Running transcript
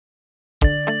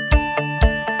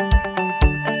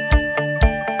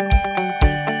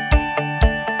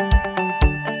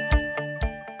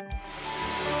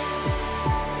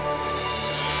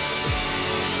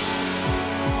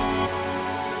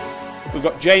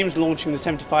We've got James launching the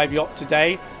 75 yacht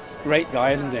today. Great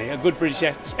guy, isn't he? A good British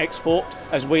export,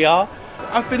 as we are.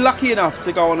 I've been lucky enough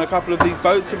to go on a couple of these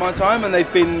boats in my time, and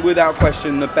they've been, without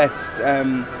question, the best.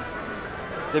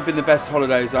 They've been the best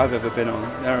holidays I've ever been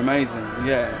on. They're amazing,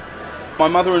 yeah. My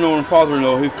mother-in-law and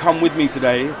father-in-law, who've come with me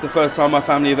today, it's the first time my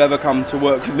family have ever come to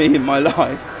work with me in my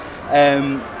life.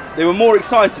 They were more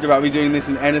excited about me doing this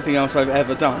than anything else I've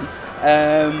ever done.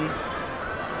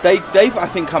 They've, I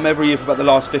think, come every year for about the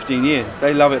last 15 years.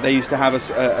 They love it. They used to have a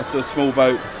sort of small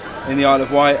boat in the Isle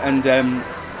of Wight, and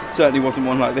it certainly wasn't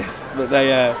one like this. But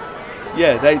they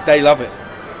love it.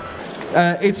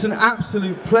 It's an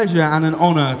absolute pleasure and an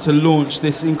honour to launch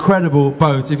this incredible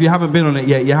boat. If you haven't been on it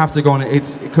yet, you have to go on it.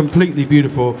 It's completely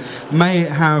beautiful. May it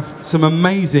have some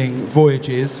amazing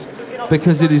voyages,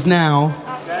 because it is now,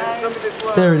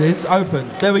 there it is, open.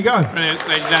 There we go. Brilliant,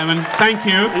 ladies and gentlemen. Thank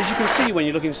you. And as you can see when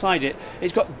you look inside it,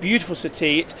 it's got beautiful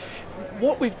settee.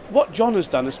 What John has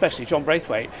done, especially John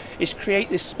Braithwaite, is create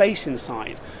this space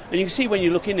inside. And you can see when you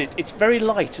look in it, it's very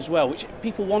light as well, which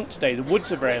people want today. The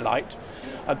woods are very light.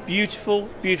 A beautiful,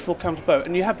 beautiful, comfortable boat.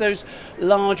 And you have those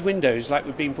large windows like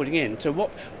we've been putting in. So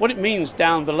what it means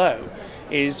down below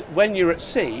is when you're at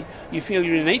sea, you feel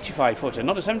you're in an 85-footer,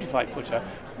 not a 75-footer.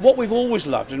 What we've always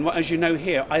loved, and as you know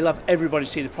here, I love everybody to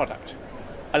see the product.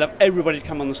 I love everybody to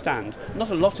come on the stand. Not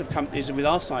a lot of companies with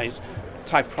our size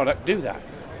type of product do that.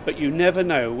 But you never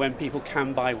know when people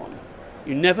can buy one.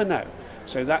 You never know.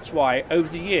 So that's why over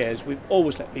the years we've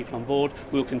always let people on board.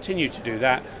 We'll continue to do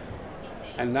that.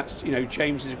 And that's, you know,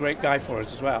 James is a great guy for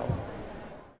us as well.